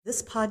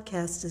This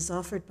podcast is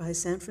offered by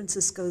San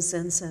Francisco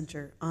Zen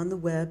Center on the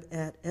web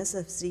at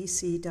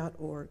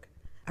sfzc.org.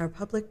 Our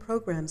public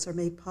programs are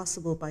made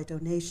possible by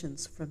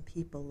donations from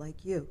people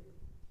like you.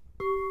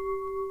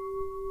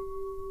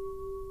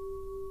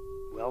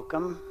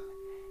 Welcome.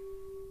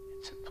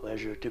 It's a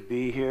pleasure to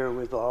be here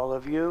with all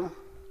of you,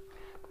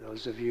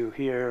 those of you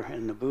here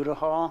in the Buddha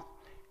Hall,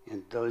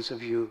 and those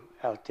of you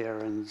out there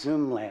in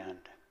Zoom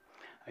land.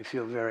 I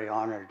feel very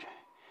honored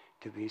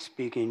to be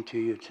speaking to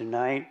you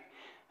tonight.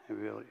 I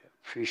really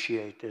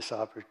appreciate this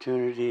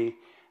opportunity.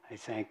 I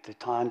thank the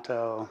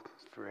Tanto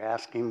for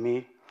asking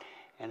me,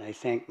 and I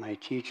thank my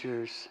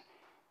teachers,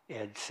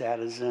 Ed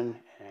Sadison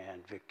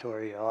and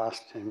Victoria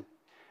Austin,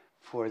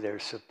 for their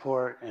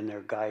support and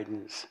their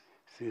guidance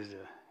through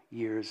the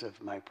years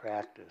of my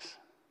practice.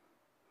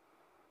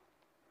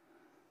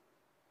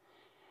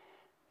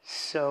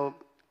 So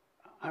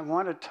I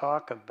want to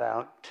talk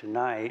about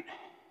tonight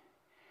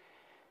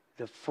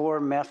the 4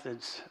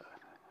 methods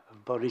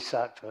of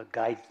Bodhisattva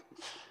guidance,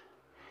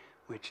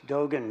 which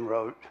Dogen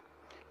wrote.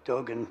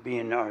 Dogen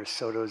being our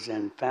Soto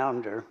Zen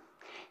founder,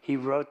 he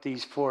wrote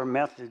these 4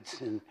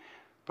 methods in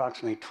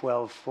approximately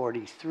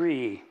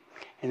 1243,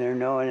 and they're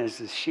known as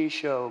the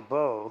Shisho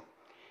Bo,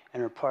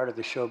 and are part of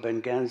the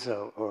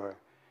Shobogenzo, or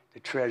the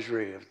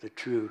treasury of the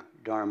true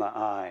Dharma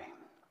Eye.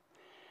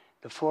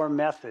 The 4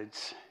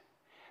 methods,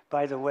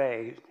 by the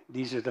way,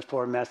 these are the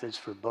 4 methods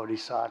for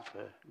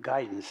Bodhisattva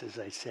guidance, as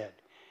I said.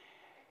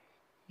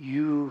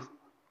 You,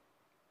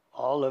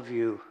 all of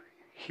you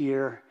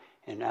here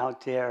and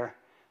out there,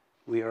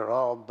 we are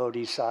all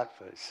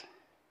Bodhisattvas.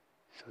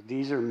 So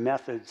these are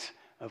methods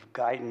of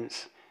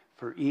guidance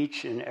for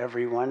each and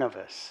every one of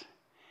us.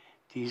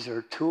 These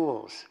are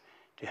tools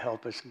to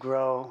help us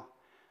grow,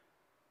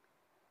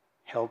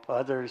 help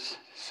others,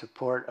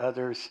 support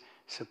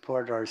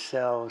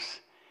ourselves,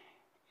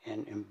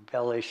 and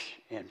embellish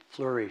and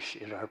flourish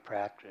in our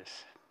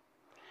practice.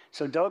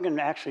 So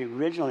Dogen actually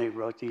originally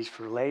wrote these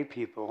for lay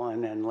people,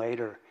 and then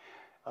later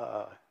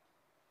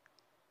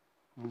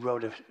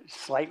wrote a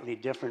slightly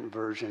different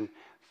version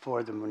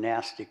for the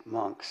monastic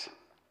monks.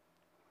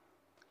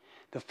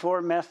 The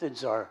 4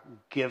 methods are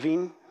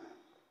giving,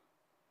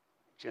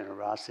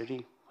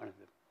 generosity, one of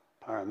the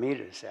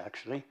paramitas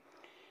actually,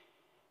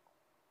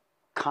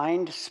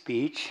 kind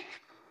speech,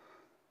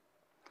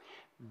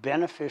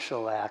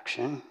 beneficial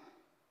action,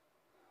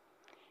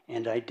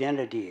 and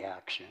identity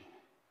action.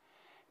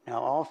 Now,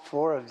 all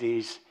 4 of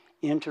these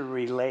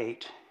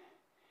interrelate,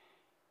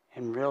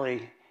 and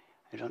really,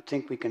 I don't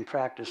think we can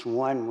practice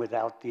one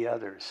without the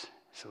others.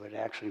 So it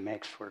actually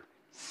makes for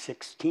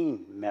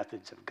 16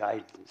 methods of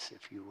guidance,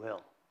 if you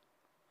will.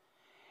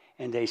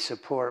 And they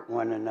support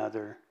one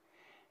another,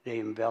 they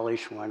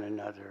embellish one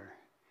another,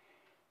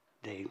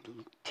 they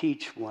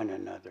teach one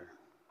another.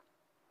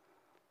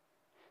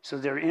 So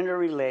they're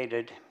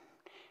interrelated,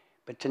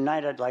 but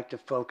tonight I'd like to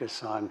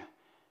focus on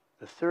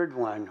the 3rd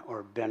one,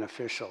 or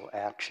beneficial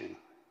action.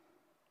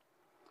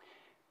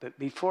 But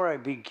before I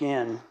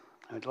begin,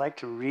 I'd like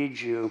to read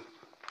you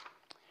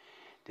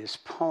this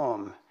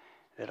poem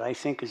that I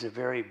think is a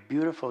very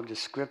beautiful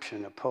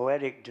description, a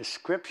poetic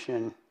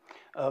description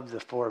of the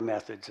 4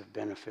 methods of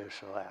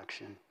beneficial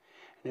action.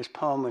 And this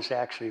poem was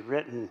actually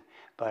written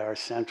by our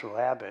central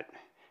abbot,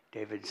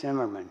 David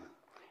Zimmerman.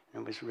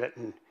 And it was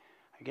written,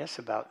 I guess,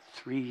 about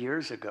 3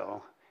 years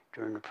ago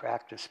during the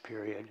practice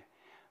period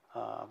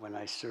when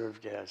I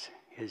served as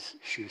his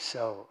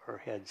shuso,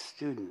 or head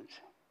student.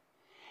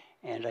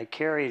 And I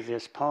carry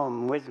this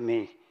poem with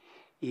me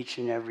each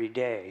and every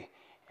day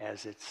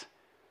as it's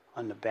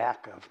on the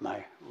back of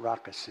my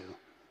rakusu.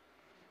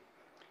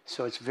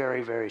 So it's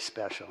very, very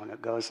special, and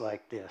it goes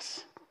like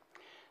this.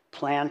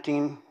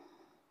 Planting,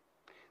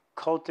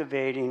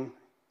 cultivating,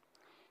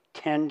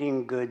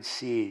 tending good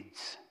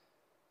seeds,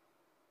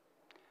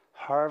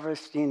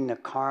 harvesting the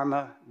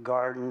karma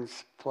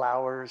gardens,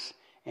 flowers,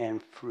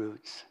 and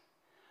fruits,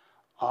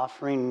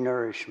 offering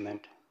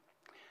nourishment,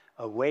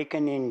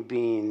 awakening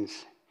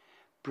beings,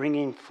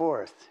 bringing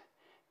forth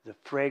the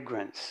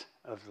fragrance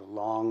of the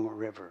long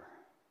river.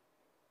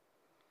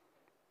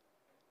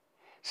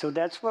 So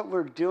that's what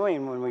we're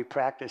doing when we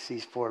practice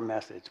these 4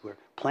 methods. We're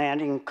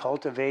planting,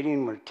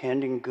 cultivating, we're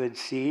tending good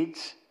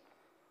seeds.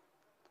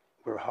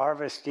 We're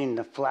harvesting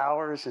the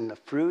flowers and the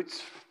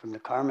fruits from the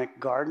karmic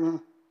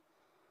garden.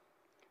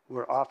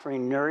 We're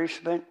offering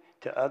nourishment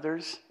to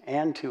others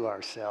and to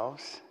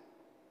ourselves.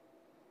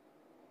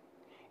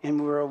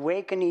 And we're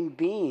awakening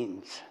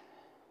beings.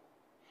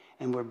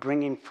 And we're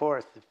bringing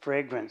forth the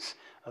fragrance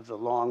of the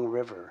long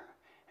river.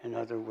 In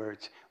other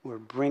words, we're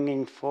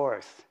bringing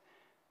forth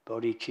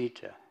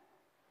bodhicitta.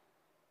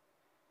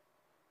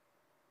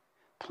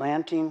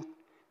 Planting,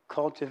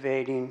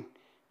 cultivating,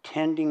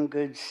 tending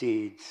good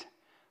seeds,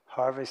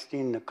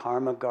 harvesting the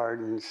karma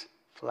gardens,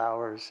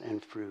 flowers,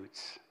 and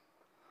fruits.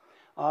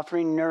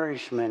 Offering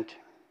nourishment,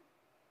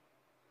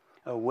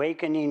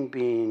 awakening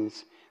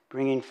beings,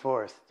 bringing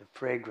forth the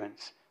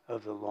fragrance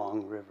of the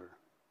long river.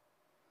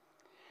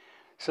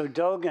 So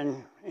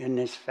Dogen, in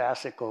this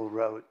fascicle,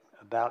 wrote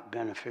about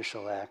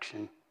beneficial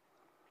action.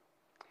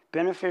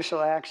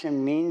 beneficial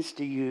action means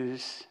to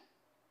use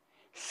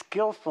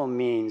skillful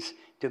means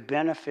to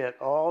benefit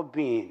all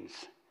beings.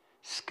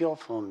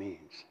 Skillful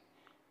means.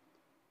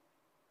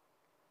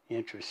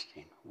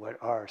 Interesting. What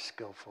are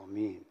skillful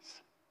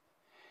means?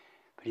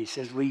 But he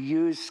says we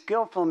use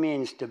skillful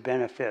means to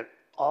benefit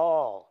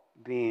all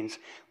beings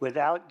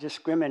without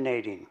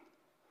discriminating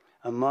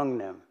among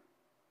them.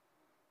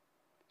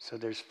 So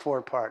there's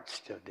 4 parts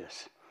to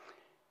this.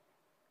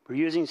 We're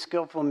using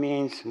skillful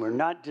means, we're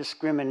not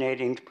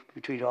discriminating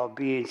between all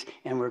beings,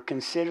 and we're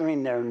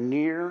considering their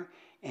near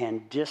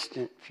and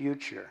distant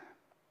future.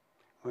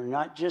 We're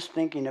not just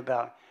thinking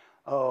about,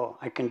 oh,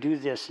 I can do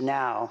this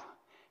now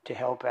to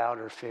help out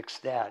or fix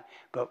that,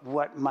 but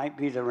what might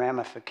be the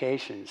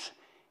ramifications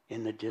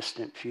in the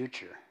distant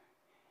future,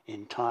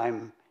 in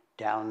time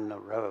down the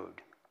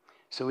road.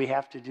 So we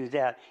have to do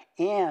that.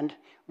 And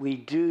we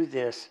do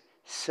this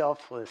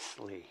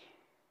selflessly.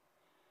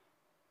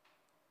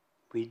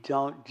 We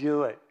don't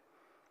do it,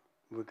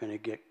 we're going to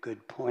get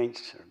good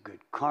points or good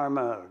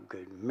karma or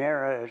good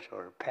merit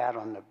or a pat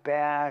on the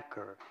back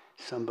or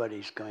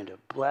somebody's going to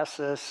bless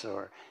us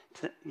or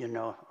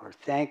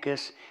thank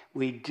us.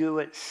 We do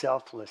it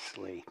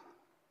selflessly.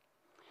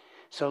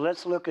 So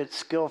let's look at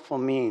skillful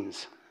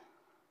means.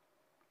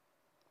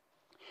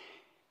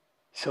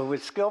 So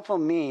with skillful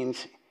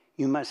means,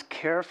 you must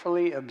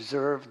carefully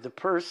observe the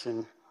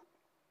person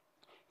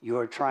you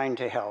are trying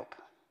to help.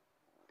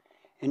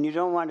 And you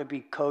don't want to be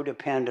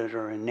codependent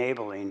or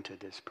enabling to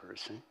this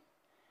person.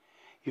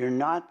 You're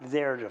not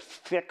there to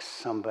fix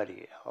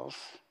somebody else.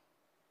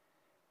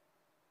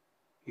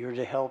 You're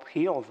to help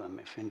heal them,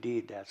 if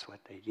indeed that's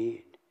what they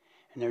need.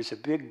 And there's a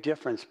big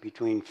difference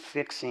between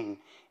fixing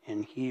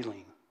and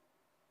healing.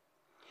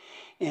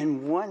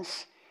 And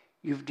once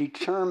you've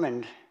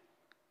determined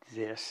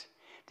this,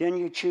 then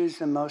you choose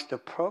the most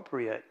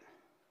appropriate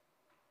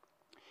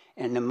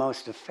and the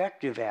most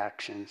effective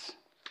actions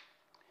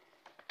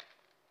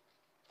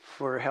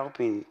for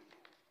helping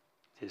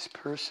this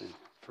person,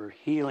 for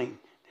healing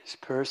this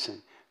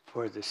person,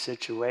 for the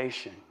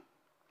situation.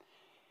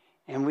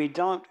 And we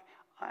don't,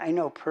 I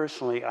know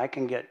personally, I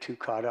can get too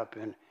caught up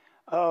in,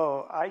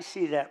 oh, I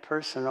see that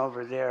person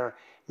over there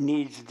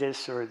needs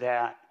this or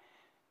that,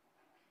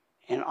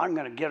 and I'm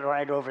going to get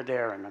right over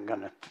there and I'm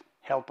going to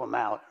help them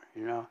out,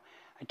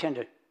 I tend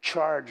to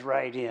charge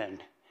right in.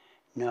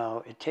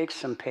 No, it takes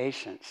some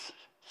patience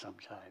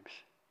sometimes.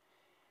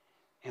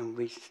 And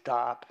we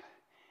stop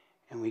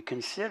and we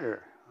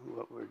consider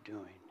what we're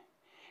doing.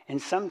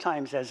 And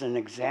sometimes, as an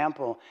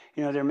example,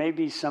 there may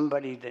be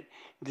somebody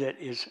that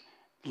is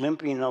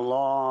limping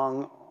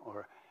along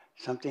or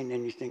something,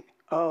 and you think,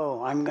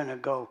 oh, I'm going to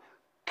go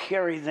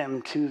carry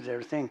them to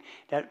their thing.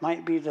 That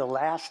might be the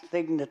last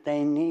thing that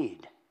they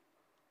need.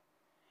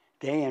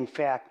 They, in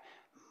fact,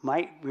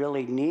 might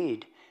really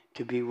need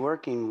to be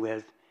working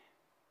with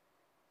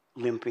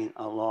limping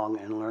along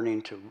and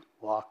learning to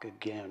walk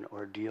again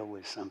or deal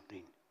with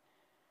something.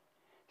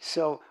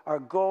 So our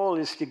goal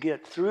is to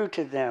get through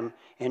to them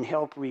and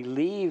help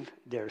relieve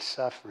their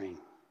suffering.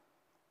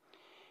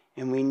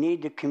 And we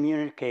need to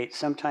communicate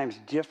sometimes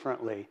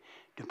differently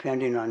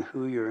depending on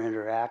who you're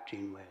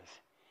interacting with.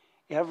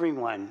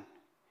 Everyone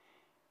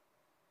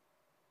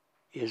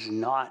is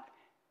not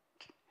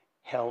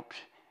helped,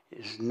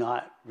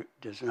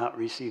 does not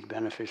receive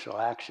beneficial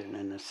action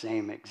in the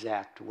same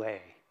exact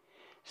way.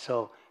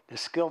 So the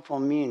skillful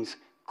means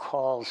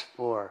calls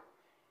for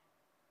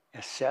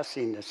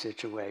assessing the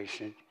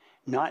situation,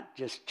 not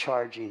just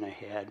charging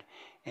ahead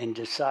and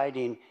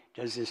deciding,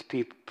 does this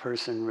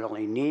person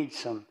really need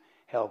some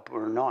help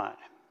or not?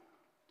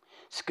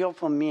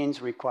 Skillful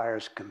means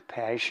requires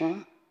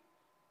compassion,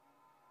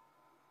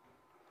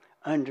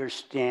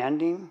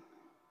 understanding,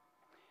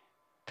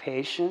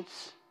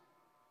 patience,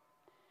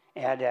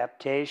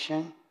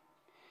 adaptation,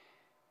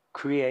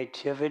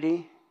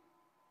 creativity,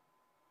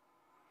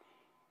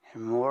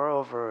 and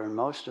moreover, and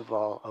most of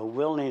all, a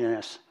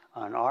willingness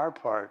on our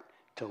part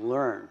to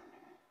learn.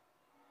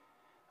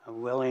 A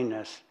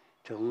willingness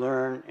to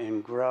learn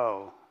and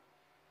grow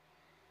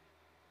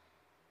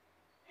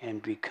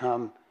and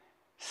become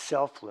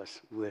selfless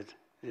with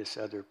this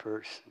other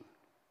person.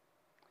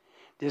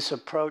 This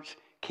approach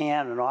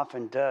can and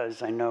often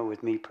does, I know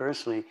with me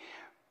personally,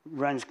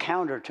 runs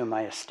counter to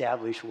my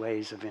established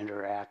ways of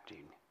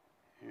interacting.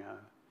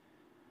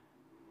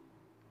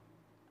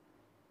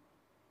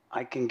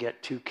 I can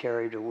get too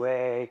carried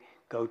away,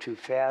 go too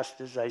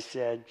fast, as I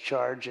said,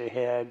 charge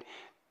ahead,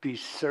 be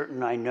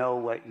certain I know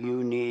what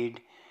you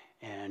need,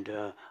 and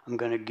I'm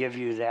going to give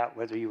you that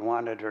whether you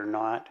want it or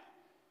not.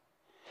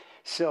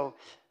 So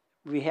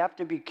we have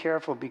to be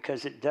careful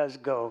because it does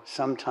go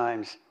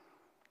sometimes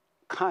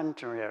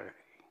contrary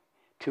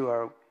to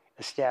our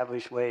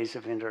established ways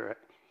of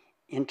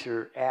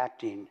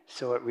interacting,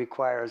 so it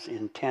requires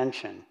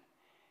intention.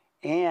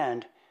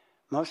 And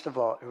most of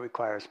all, it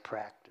requires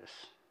practice.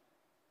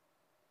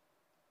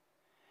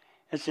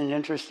 It's an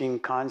interesting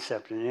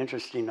concept, an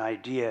interesting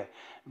idea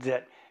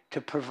that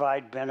to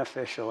provide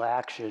beneficial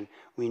action,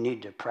 we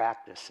need to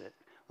practice it.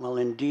 Well,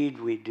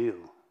 indeed we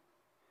do.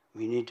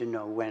 We need to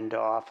know when to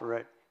offer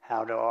it,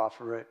 how to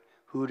offer it,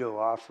 who to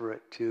offer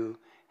it to,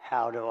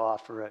 how to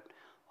offer it,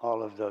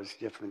 all of those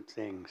different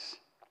things.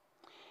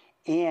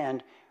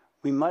 And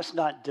we must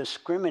not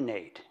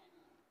discriminate.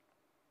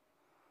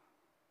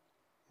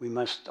 We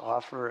must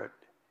offer it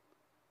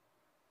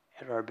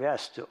at our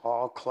best to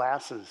all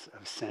classes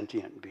of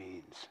sentient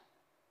beings.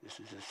 This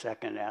is the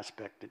second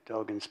aspect that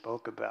Dogen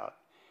spoke about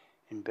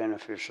in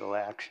beneficial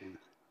action.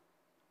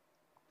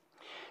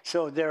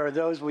 So there are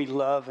those we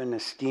love and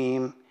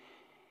esteem,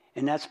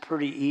 and that's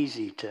pretty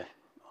easy to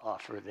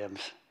offer them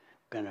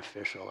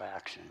beneficial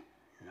action,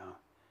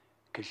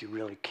 because you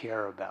really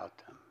care about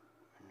them,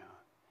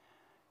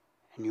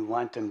 and you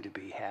want them to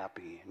be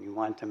happy, and you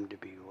want them to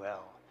be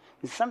well.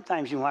 And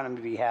sometimes you want them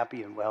to be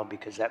happy and well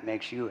because that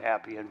makes you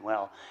happy and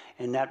well,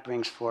 and that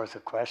brings forth a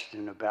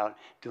question about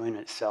doing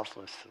it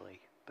selflessly,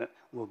 but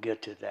we'll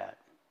get to that.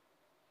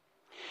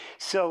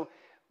 So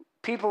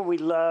people we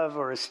love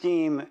or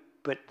esteem,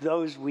 but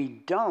those we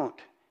don't,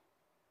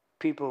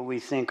 people we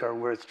think are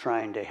worth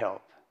trying to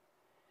help,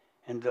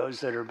 and those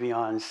that are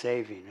beyond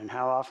saving. And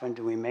how often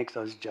do we make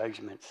those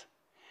judgments?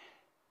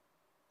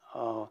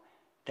 Oh,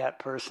 that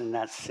person,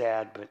 that's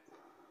sad, but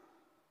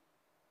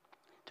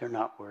they're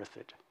not worth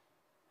it.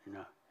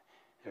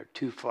 They're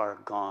too far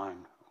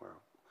gone, or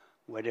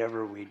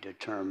whatever we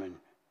determine.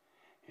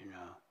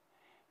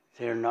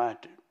 They're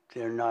not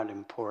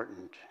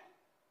important.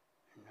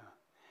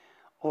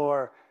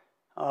 Or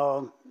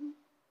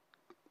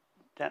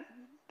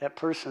that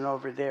person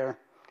over there,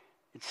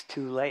 it's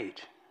too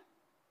late.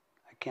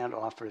 I can't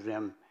offer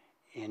them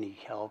any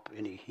help,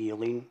 any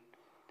healing.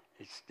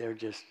 They're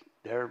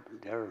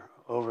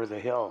over the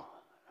hill.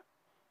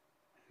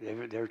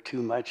 They're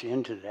too much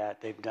into that.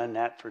 They've done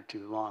that for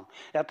too long.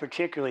 That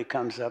particularly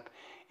comes up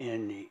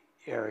in the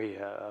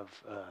area of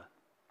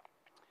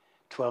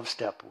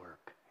 12-step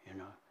work.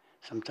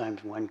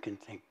 Sometimes one can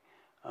think,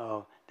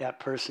 oh, that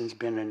person's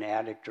been an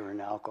addict or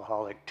an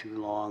alcoholic too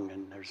long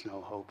and there's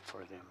no hope for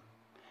them.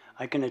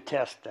 I can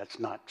attest that's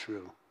not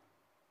true.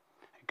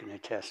 I can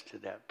attest to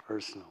that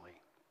personally.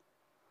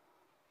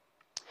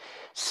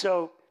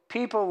 So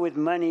people with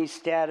money,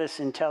 status,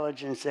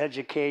 intelligence,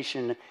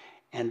 education,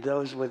 and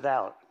those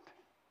without,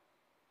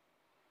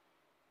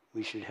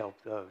 we should help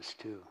those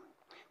too.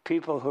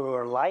 People who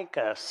are like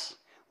us,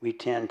 we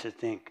tend to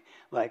think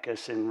like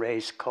us in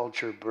race,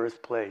 culture,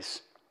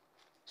 birthplace,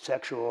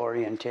 sexual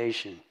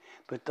orientation.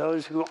 But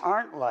those who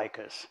aren't like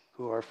us,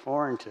 who are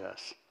foreign to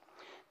us,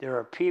 there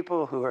are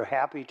people who are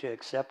happy to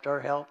accept our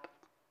help.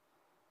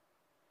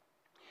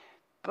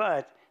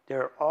 But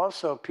there are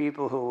also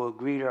people who will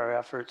greet our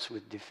efforts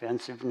with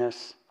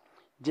defensiveness,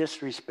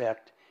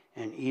 disrespect,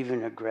 and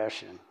even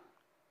aggression,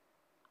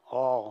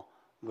 all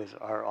with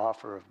our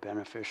offer of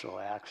beneficial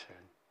action.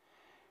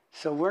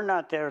 So we're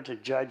not there to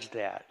judge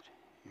that,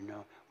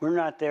 We're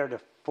not there to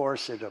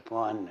force it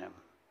upon them.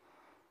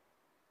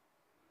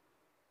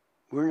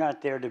 We're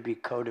not there to be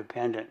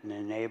codependent and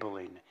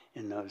enabling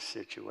in those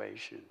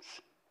situations.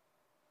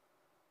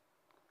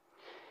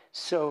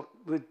 So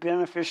with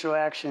beneficial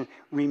action,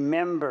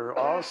 remember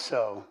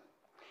also,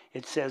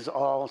 it says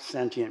all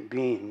sentient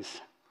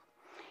beings.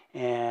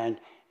 And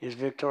as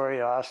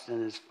Victoria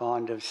Austin is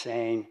fond of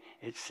saying,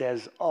 it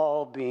says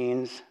all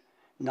beings,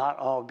 not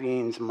all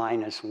beings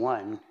minus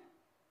one.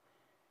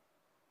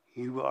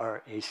 You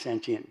are a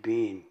sentient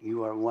being.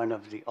 You are one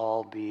of the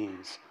all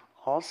beings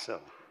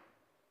also.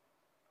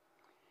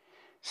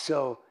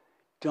 So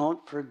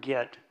don't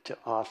forget to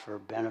offer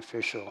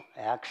beneficial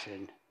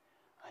action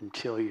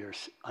unto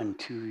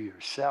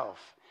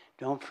yourself.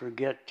 Don't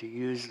forget to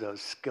use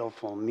those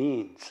skillful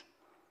means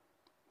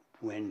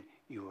when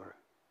you are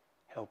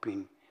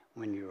helping,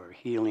 when you are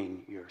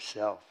healing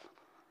yourself.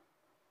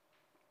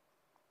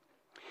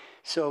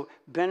 So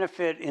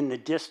benefit in the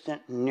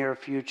distant and near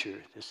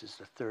future. This is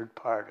the third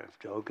part of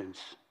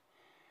Dogen's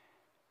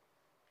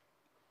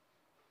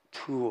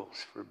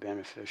tools for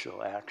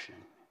beneficial action.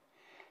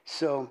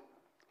 So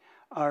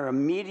our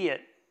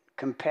immediate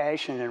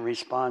compassion and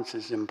response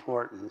is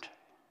important.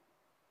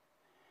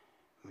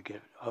 We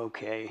get,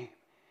 okay,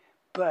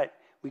 but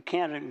we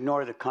can't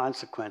ignore the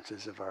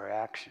consequences of our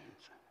actions.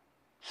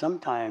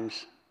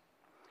 Sometimes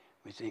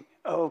we think,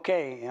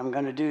 okay, I'm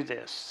going to do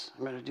this,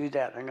 I'm going to do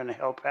that, I'm going to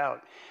help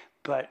out.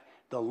 But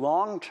the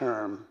long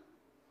term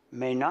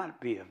may not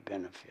be of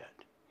benefit.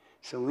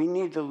 So we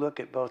need to look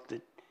at both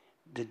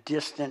the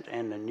distant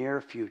and the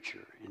near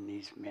future in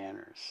these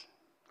manners.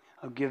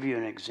 I'll give you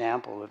an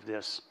example of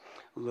this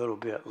a little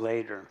bit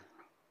later.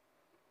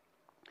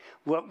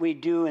 What we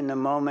do in the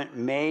moment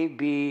may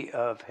be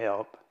of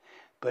help,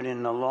 but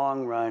in the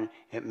long run,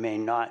 it may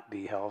not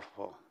be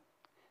helpful.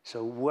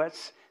 So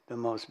what's the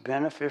most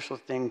beneficial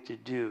thing to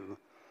do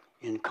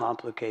in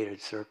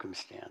complicated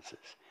circumstances?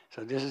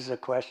 So this is a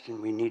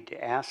question we need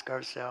to ask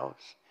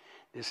ourselves.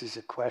 This is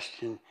a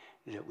question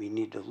that we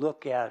need to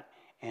look at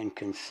and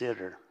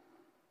consider.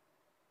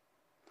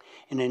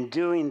 And in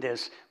doing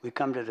this, we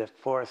come to the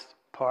fourth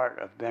part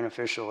of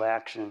beneficial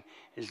action,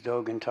 as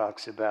Dogen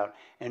talks about,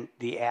 and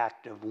the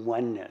act of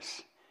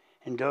oneness.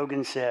 And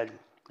Dogen said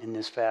in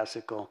this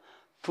fascicle,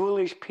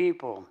 foolish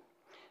people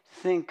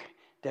think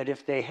that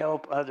if they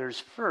help others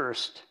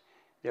first,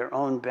 their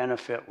own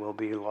benefit will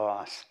be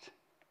lost.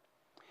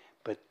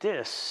 But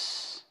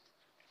this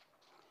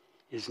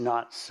is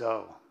not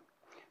so.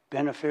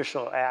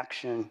 Beneficial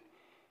action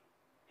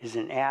is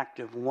an act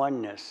of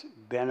oneness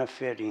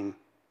benefiting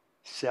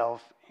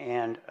self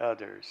and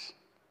others.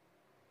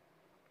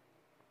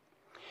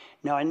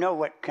 Now, I know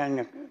what kind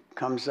of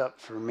comes up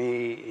for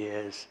me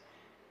is,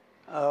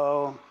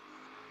 oh,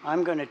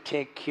 I'm going to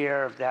take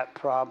care of that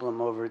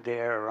problem over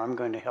there, or I'm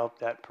going to help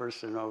that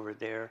person over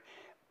there,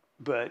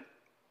 but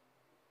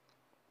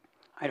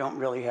I don't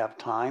really have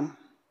time,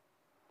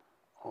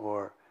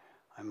 or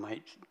I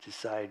might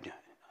decide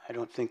I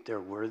don't think they're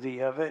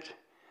worthy of it,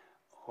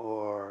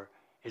 or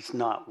it's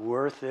not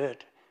worth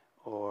it,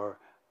 or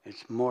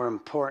it's more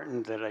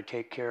important that I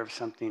take care of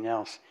something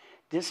else.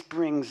 This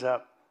brings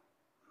up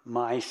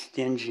my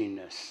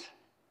stinginess.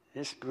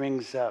 This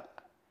brings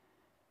up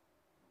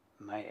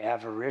my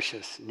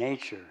avaricious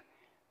nature.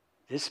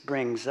 This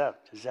brings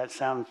up, does that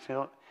sound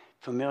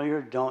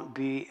familiar? Don't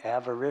be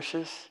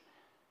avaricious,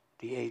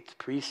 the 8th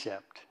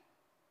precept.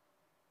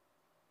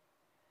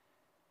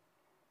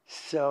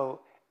 So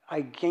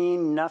I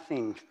gain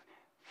nothing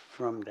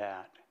from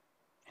that.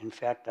 In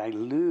fact, I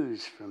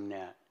lose from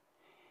that.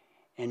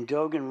 And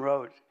Dogen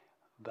wrote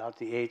about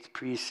the 8th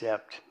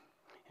precept,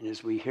 and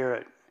as we hear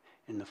it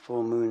in the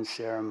full moon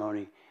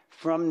ceremony,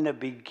 from the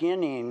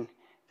beginning,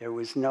 there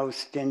was no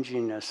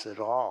stinginess at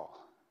all.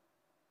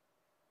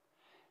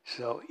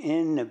 So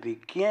in the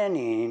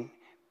beginning,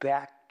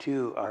 back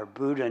to our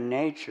Buddha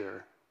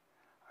nature,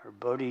 our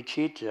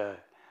bodhicitta,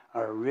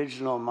 our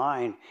original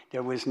mind,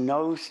 there was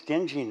no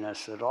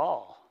stinginess at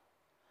all.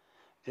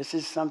 This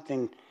is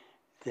something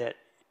that,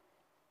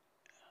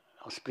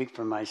 I'll speak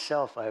for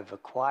myself, I've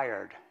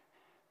acquired.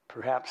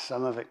 Perhaps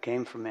some of it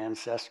came from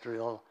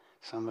ancestral,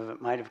 some of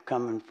it might have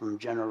come from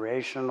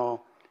generational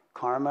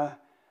karma,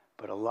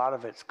 but a lot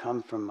of it's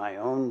come from my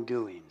own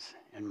doings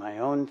and my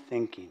own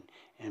thinking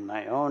and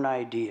my own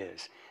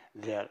ideas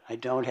that I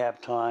don't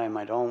have time,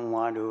 I don't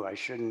want to, I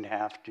shouldn't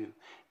have to,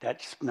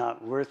 that's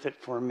not worth it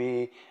for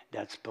me,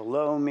 that's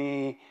below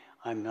me,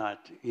 I'm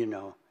not,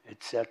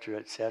 etc.,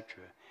 etc.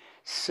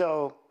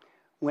 So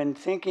when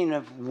thinking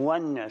of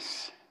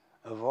oneness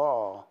of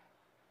all,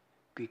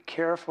 be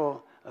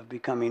careful of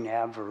becoming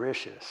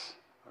avaricious,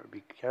 or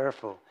be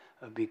careful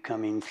of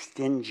becoming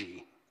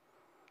stingy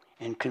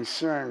and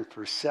concerned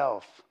for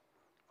self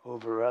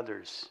over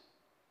others.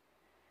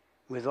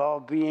 With all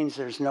beings,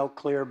 there's no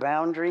clear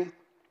boundary.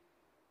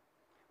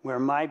 Where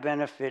my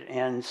benefit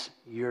ends,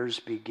 yours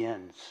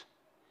begins.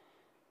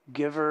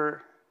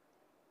 Giver,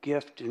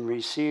 gift, and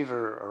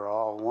receiver are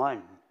all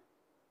one.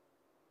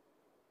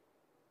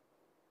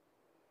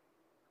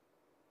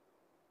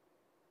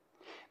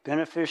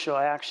 Beneficial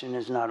action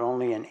is not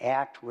only an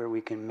act where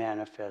we can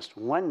manifest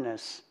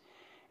oneness,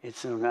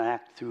 it's an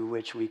act through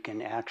which we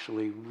can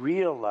actually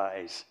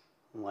realize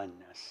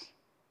oneness.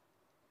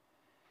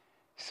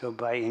 So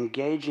by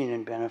engaging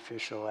in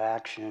beneficial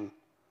action,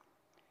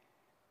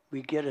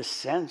 we get a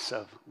sense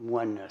of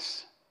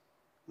oneness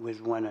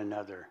with one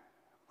another,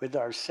 with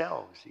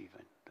ourselves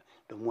even,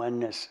 the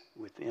oneness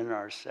within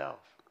ourselves.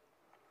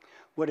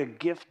 What a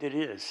gift it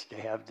is to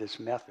have this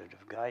method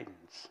of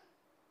guidance.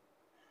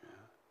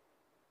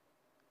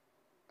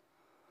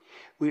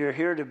 We are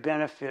here to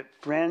benefit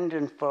friend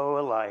and foe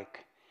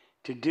alike.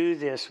 To do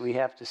this, we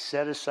have to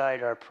set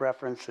aside our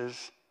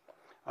preferences,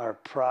 our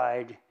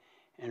pride,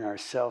 and our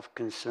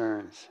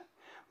self-concerns.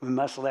 We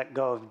must let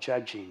go of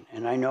judging.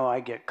 And I know I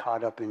get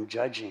caught up in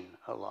judging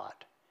a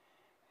lot.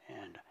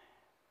 And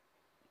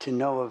to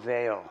no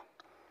avail.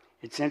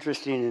 It's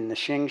interesting in the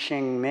Xing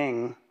Xing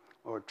Ming,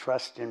 or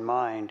Trust in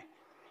Mind,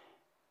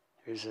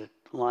 there's a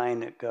line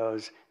that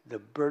goes, the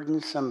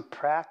burdensome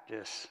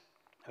practice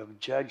of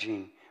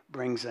judging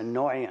brings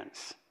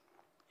annoyance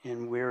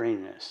and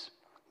weariness.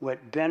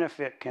 What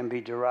benefit can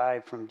be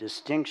derived from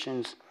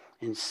distinctions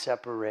and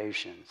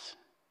separations?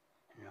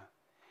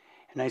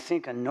 And I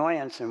think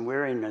annoyance and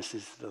weariness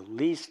is the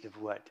least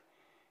of what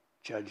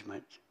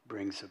judgment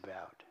brings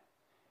about.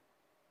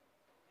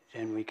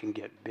 Then we can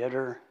get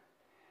bitter,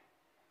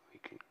 we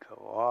can go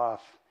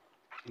off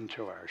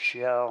into our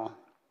shell,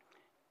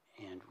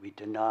 and we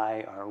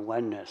deny our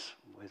oneness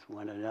with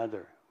one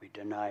another. We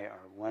deny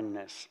our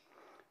oneness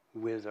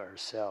with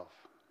ourselves.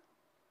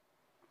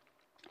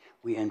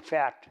 We, in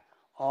fact,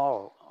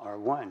 all are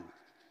one.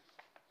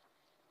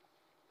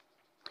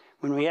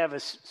 When we have a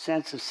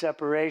sense of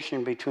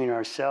separation between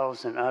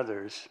ourselves and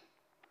others,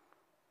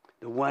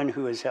 the one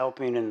who is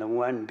helping and the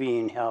one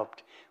being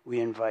helped, we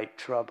invite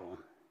trouble.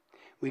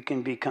 We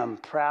can become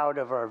proud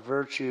of our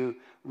virtue,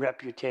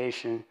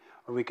 reputation,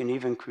 or we can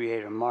even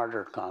create a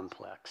martyr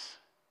complex.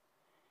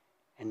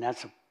 And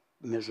that's a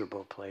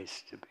miserable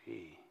place to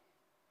be.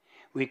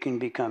 We can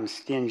become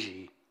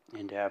stingy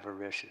and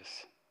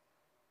avaricious.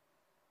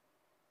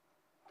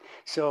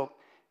 So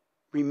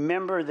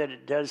remember that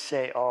it does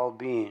say all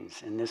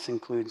beings, and this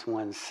includes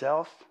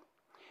oneself.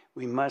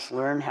 We must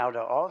learn how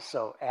to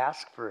also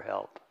ask for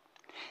help.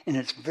 And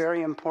it's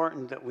very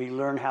important that we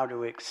learn how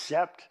to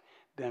accept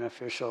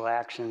beneficial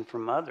action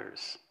from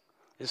others.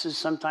 This is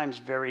sometimes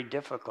very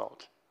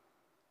difficult.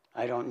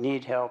 I don't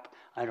need help.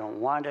 I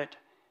don't want it.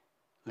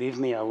 Leave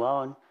me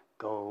alone.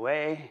 Go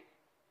away.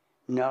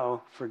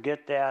 No,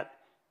 forget that.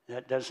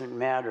 That doesn't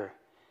matter.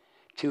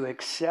 To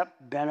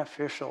accept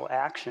beneficial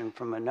action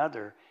from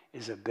another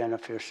is a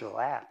beneficial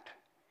act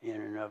in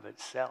and of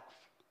itself.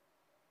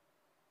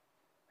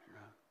 You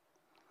know?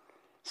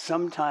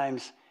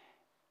 Sometimes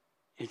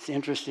it's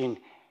interesting,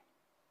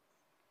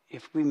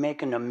 if we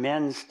make an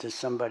amends to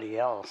somebody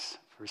else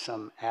for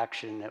some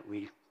action that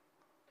we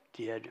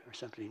did or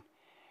something,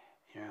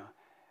 you know,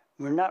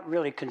 we're not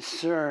really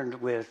concerned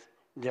with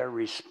their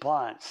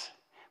response.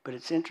 But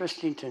it's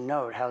interesting to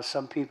note how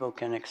some people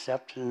can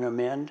accept an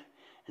amend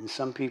and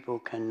some people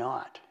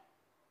cannot.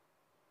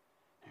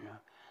 You know,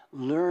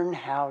 learn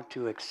how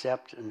to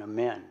accept an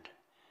amend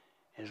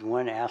is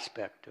one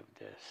aspect of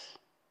this.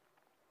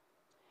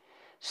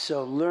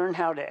 So learn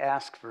how to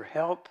ask for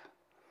help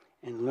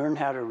and learn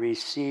how to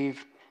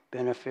receive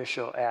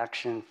beneficial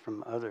action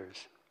from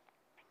others.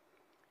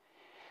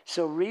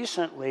 So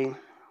recently,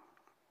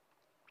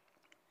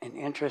 and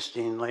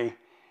interestingly,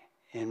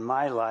 in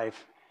my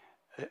life,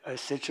 a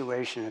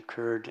situation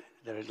occurred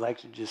that I'd like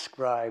to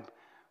describe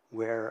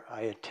where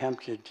I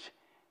attempted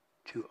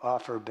to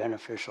offer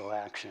beneficial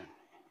action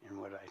in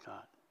what I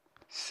thought.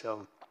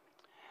 So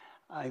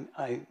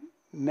I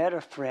met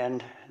a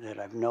friend that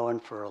I've known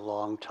for a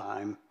long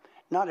time,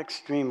 not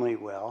extremely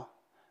well,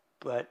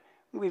 but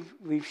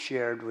we've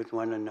shared with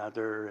one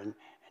another and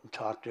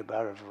talked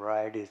about a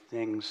variety of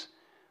things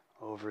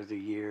over the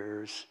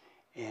years.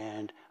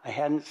 And I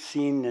hadn't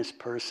seen this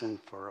person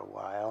for a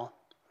while.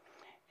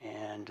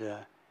 And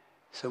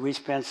so we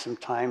spent some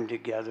time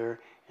together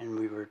and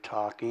we were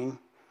talking.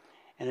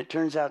 And it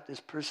turns out this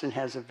person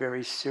has a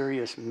very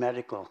serious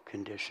medical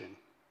condition.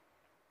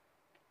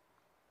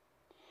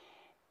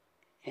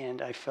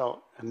 And I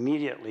felt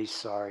immediately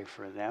sorry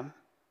for them.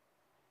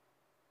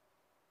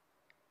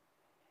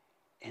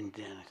 And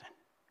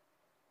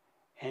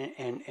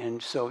then,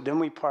 so then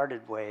we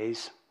parted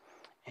ways.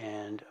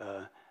 And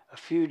a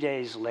few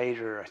days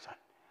later, I thought,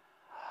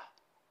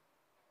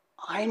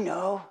 I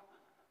know.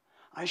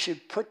 I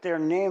should put their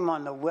name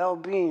on the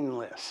well-being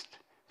list.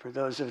 For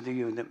those of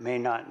you that may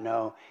not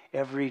know,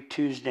 every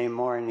Tuesday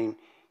morning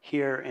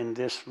here in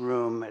this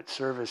room at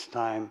service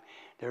time,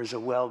 there's a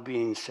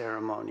well-being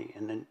ceremony,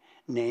 and the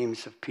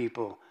names of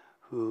people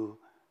who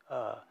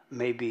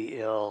may be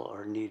ill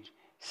or need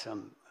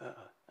some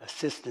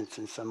assistance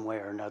in some way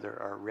or another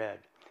are read.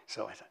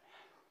 So I thought,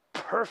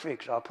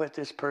 perfect, I'll put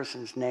this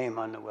person's name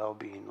on the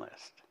well-being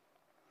list.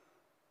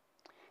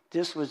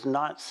 This was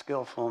not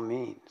skillful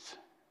means,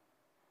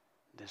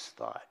 this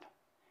thought,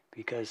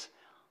 because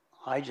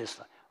I just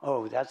thought,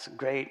 oh, that's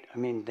great. I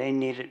mean, they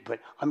need it, but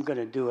I'm going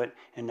to do it,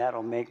 and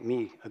that'll make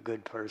me a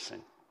good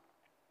person.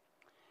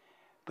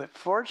 But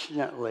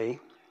fortunately,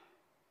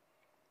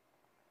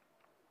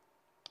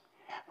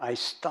 I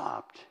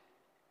stopped,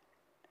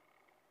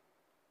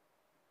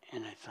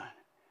 and I thought,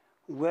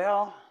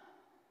 well,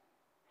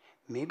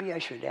 maybe I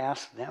should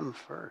ask them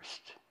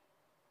first,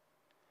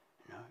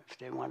 you know, if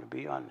they want to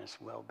be on this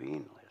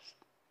well-being list.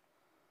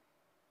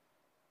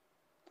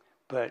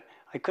 But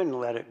I couldn't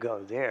let it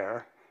go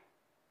there.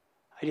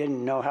 I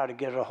didn't know how to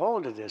get a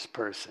hold of this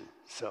person.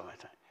 So I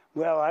thought,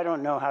 well, I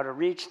don't know how to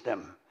reach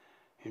them,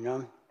 you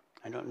know.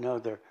 I don't know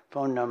their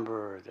phone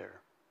number or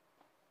their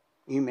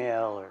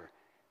email or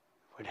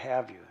what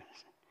have you.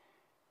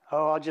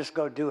 Oh, I'll just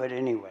go do it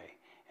anyway.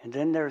 And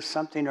then there's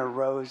something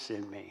arose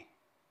in me.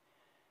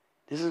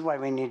 This is why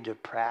we need to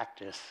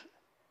practice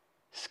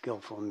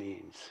skillful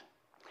means.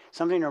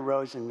 Something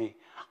arose in me.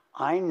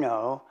 I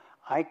know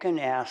I can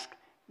ask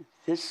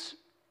this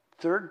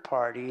third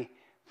party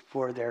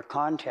for their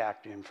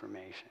contact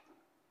information.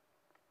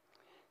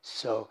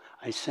 So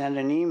I sent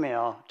an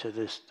email to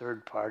this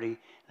third party,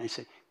 and I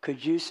said,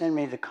 could you send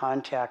me the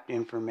contact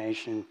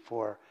information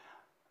for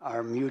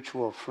our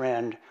mutual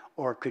friend,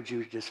 or could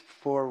you just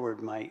forward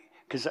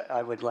because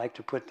I would like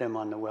to put them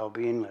on the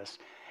well-being list,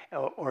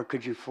 or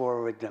could you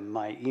forward them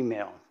my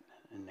email,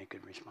 and they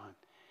could respond.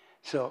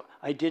 So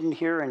I didn't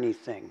hear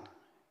anything,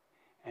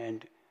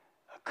 and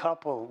a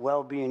couple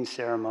well-being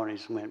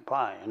ceremonies went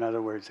by. In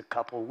other words, a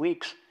couple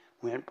weeks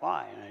went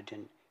by, and I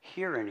didn't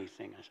hear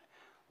anything. I said,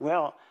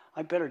 well,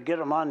 I better get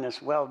them on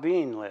this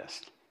well-being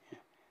list,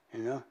 you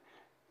know.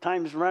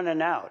 Time's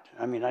running out.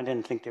 I mean, I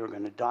didn't think they were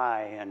going to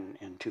die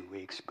in 2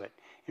 weeks, but,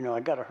 you know,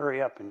 I got to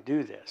hurry up and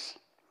do this.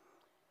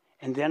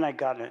 And then I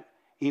got an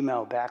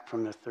email back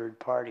from the third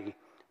party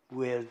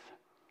with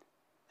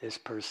this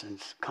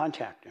person's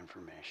contact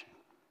information.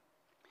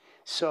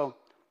 So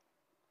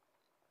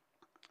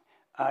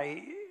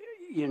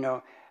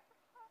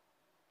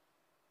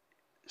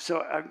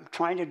so I'm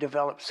trying to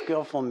develop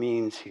skillful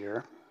means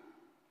here,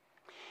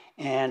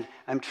 and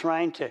I'm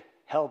trying to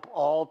help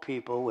all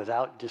people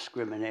without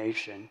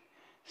discrimination.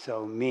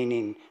 So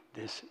meaning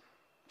this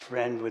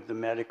friend with the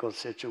medical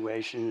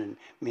situation, and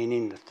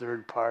meaning the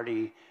third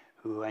party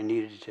who I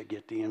needed to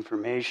get the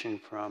information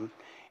from,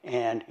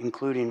 and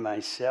including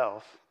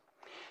myself.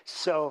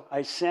 So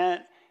I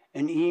sent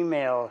an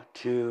email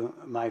to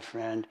my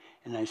friend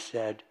and I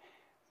said,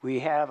 we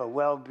have a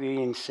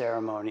well-being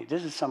ceremony.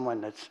 This is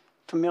someone that's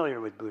familiar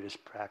with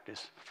Buddhist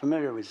practice,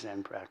 familiar with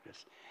Zen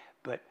practice,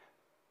 but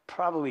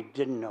probably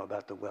didn't know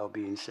about the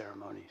well-being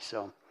ceremony.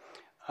 So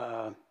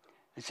I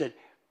said,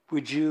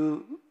 would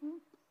you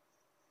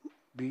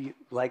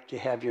like to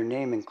have your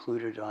name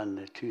included on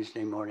the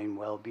Tuesday morning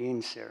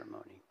well-being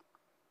ceremony?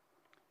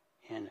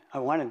 And I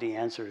wanted the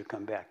answer to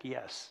come back,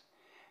 yes.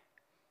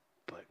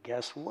 But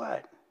guess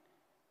what?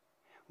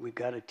 We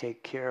got to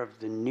take care of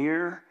the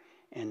near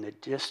and the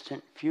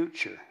distant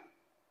future.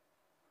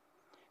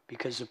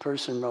 Because the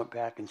person wrote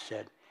back and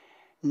said,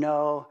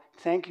 no,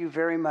 thank you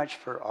very much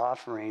for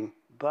offering,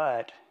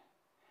 but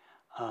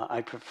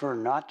I prefer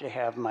not to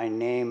have my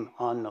name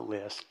on the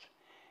list.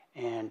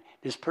 And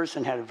this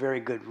person had a very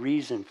good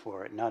reason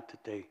for it, not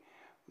that they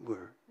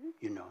were,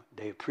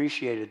 they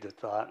appreciated the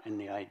thought and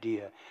the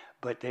idea,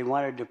 but they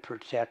wanted to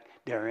protect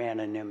their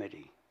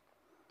anonymity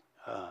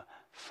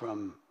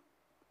from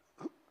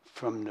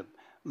the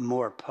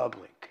more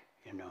public,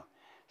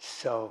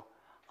 So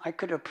I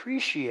could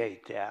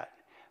appreciate that,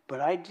 but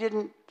I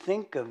didn't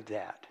think of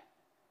that.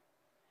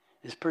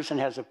 This person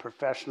has a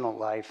professional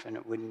life, and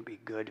it wouldn't be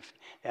good if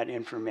that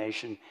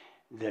information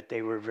that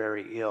they were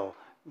very ill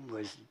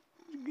was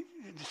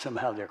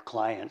somehow their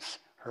clients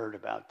heard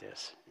about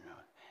this.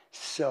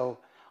 So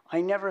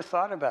I never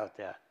thought about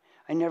that.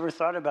 I never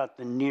thought about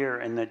the near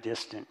and the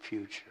distant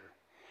future.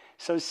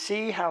 So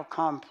see how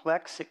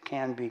complex it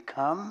can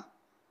become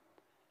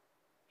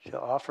to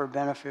offer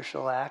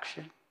beneficial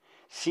action?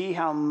 See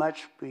how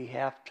much we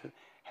have to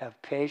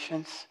have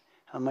patience,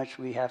 how much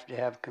we have to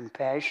have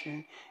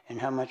compassion, and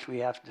how much we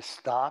have to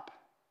stop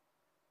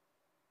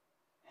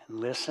and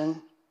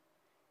listen,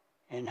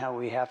 and how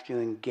we have to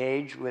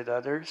engage with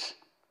others,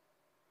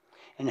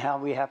 and how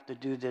we have to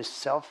do this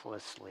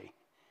selflessly.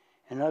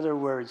 In other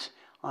words,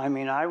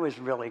 I was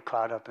really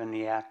caught up in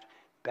the act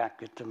back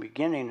at the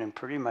beginning and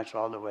pretty much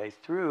all the way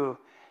through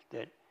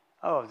that,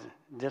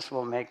 this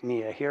will make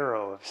me a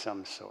hero of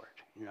some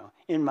sort,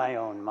 in my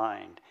own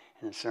mind.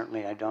 And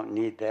certainly I don't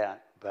need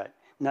that. But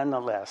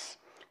nonetheless,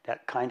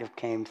 that kind of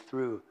came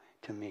through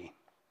to me.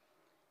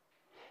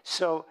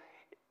 So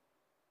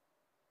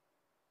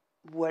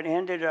what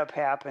ended up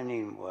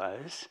happening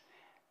was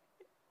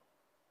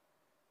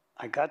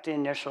I got the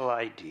initial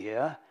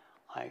idea.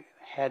 I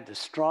had the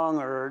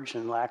strong urge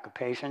and lack of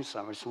patience.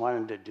 I just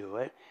wanted to do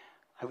it.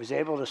 I was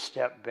able to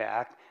step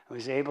back. I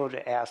was able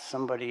to ask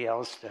somebody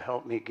else to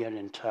help me get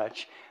in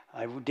touch.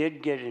 I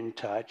did get in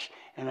touch,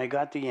 and I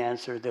got the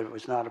answer that it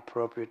was not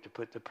appropriate to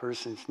put the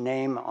person's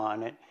name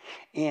on it.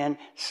 And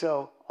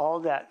so all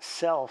that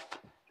self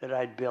that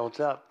I'd built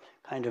up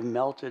kind of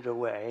melted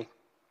away,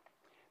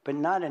 but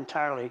not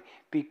entirely,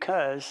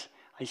 because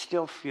I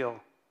still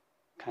feel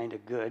kind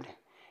of good.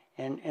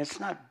 And it's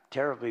not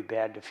terribly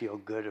bad to feel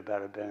good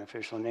about a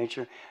beneficial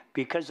nature,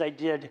 because I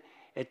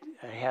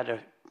had a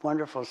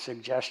wonderful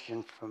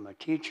suggestion from a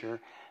teacher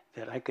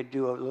that I could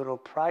do a little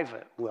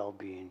private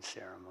well-being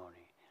ceremony.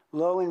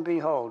 Lo and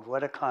behold,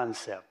 what a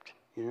concept,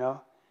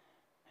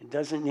 It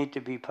doesn't need to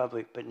be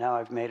public, but now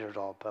I've made it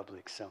all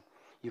public, so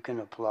you can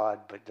applaud,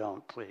 but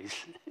don't, please.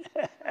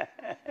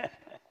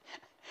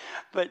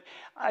 But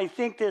I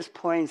think this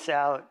points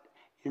out,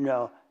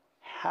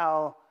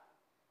 how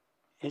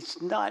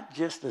it's not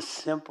just a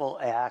simple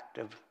act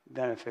of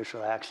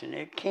beneficial action.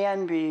 It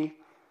can be,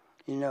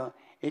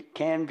 it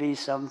can be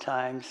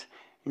sometimes,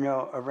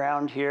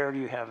 around here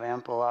you have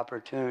ample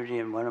opportunity,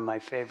 and one of my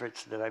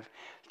favorites that I've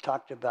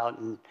talked about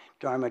in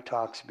Dharma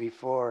talks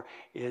before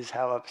is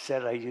how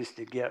upset I used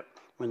to get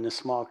when the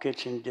small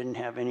kitchen didn't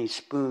have any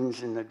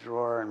spoons in the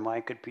drawer, and why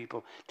could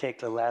people take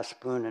the last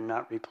spoon and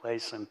not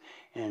replace them,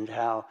 and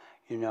how,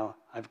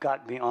 I've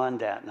got beyond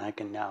that, and I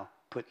can now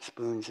put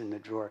spoons in the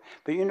drawer.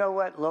 But you know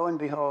what? Lo and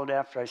behold,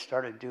 after I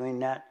started doing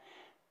that,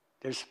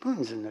 there's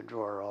spoons in the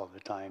drawer all the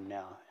time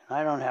now, and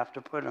I don't have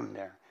to put them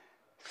there.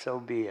 So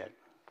be it.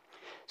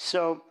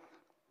 So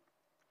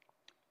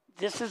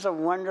this is a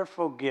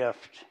wonderful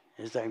gift,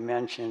 as I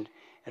mentioned.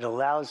 It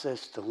allows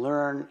us to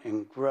learn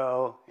and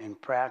grow and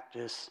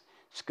practice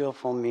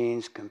skillful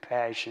means,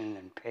 compassion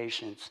and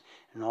patience,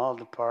 and all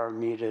the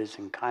paramitas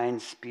and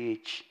kind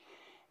speech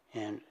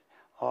and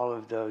all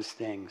of those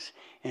things.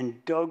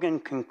 And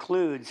Dogen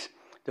concludes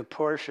the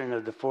portion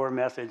of the 4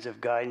 methods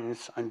of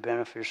guidance on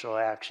beneficial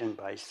action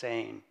by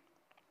saying,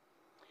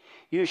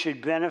 you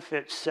should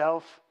benefit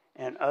self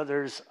and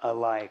others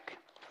alike.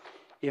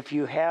 If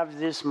you have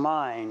this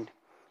mind,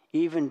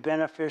 even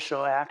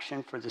beneficial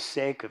action for the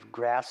sake of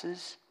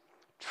grasses,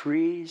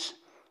 trees,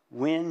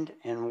 wind,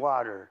 and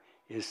water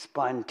is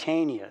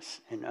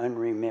spontaneous and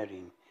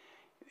unremitting.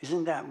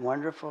 Isn't that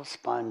wonderful?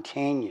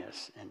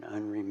 Spontaneous and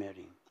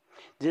unremitting.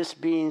 This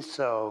being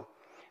so,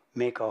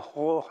 make a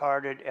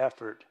wholehearted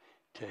effort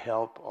to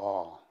help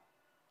all.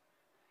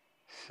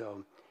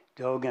 So,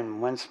 Dogen,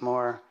 once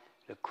more,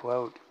 the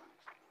quote,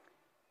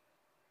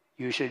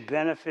 you should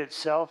benefit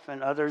self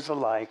and others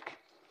alike.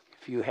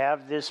 If you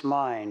have this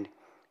mind,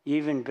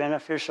 even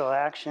beneficial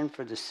action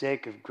for the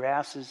sake of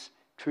grasses,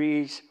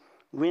 trees,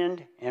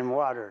 wind, and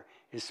water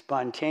is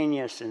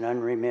spontaneous and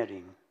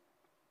unremitting.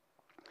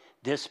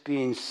 This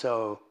being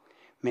so,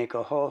 make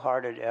a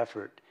wholehearted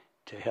effort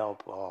to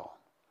help all.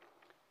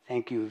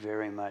 Thank you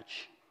very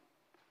much.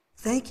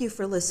 Thank you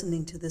for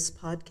listening to this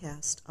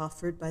podcast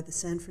offered by the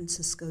San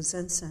Francisco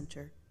Zen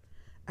Center.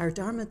 Our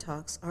Dharma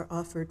talks are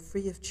offered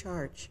free of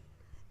charge,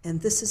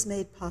 and this is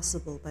made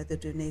possible by the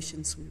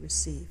donations we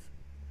receive.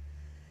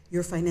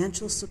 Your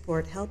financial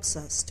support helps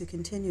us to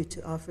continue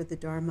to offer the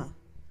Dharma.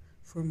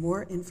 For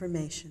more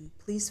information,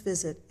 please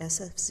visit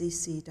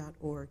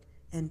sfzc.org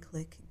and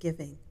click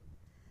Giving.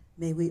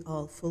 May we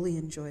all fully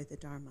enjoy the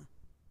Dharma.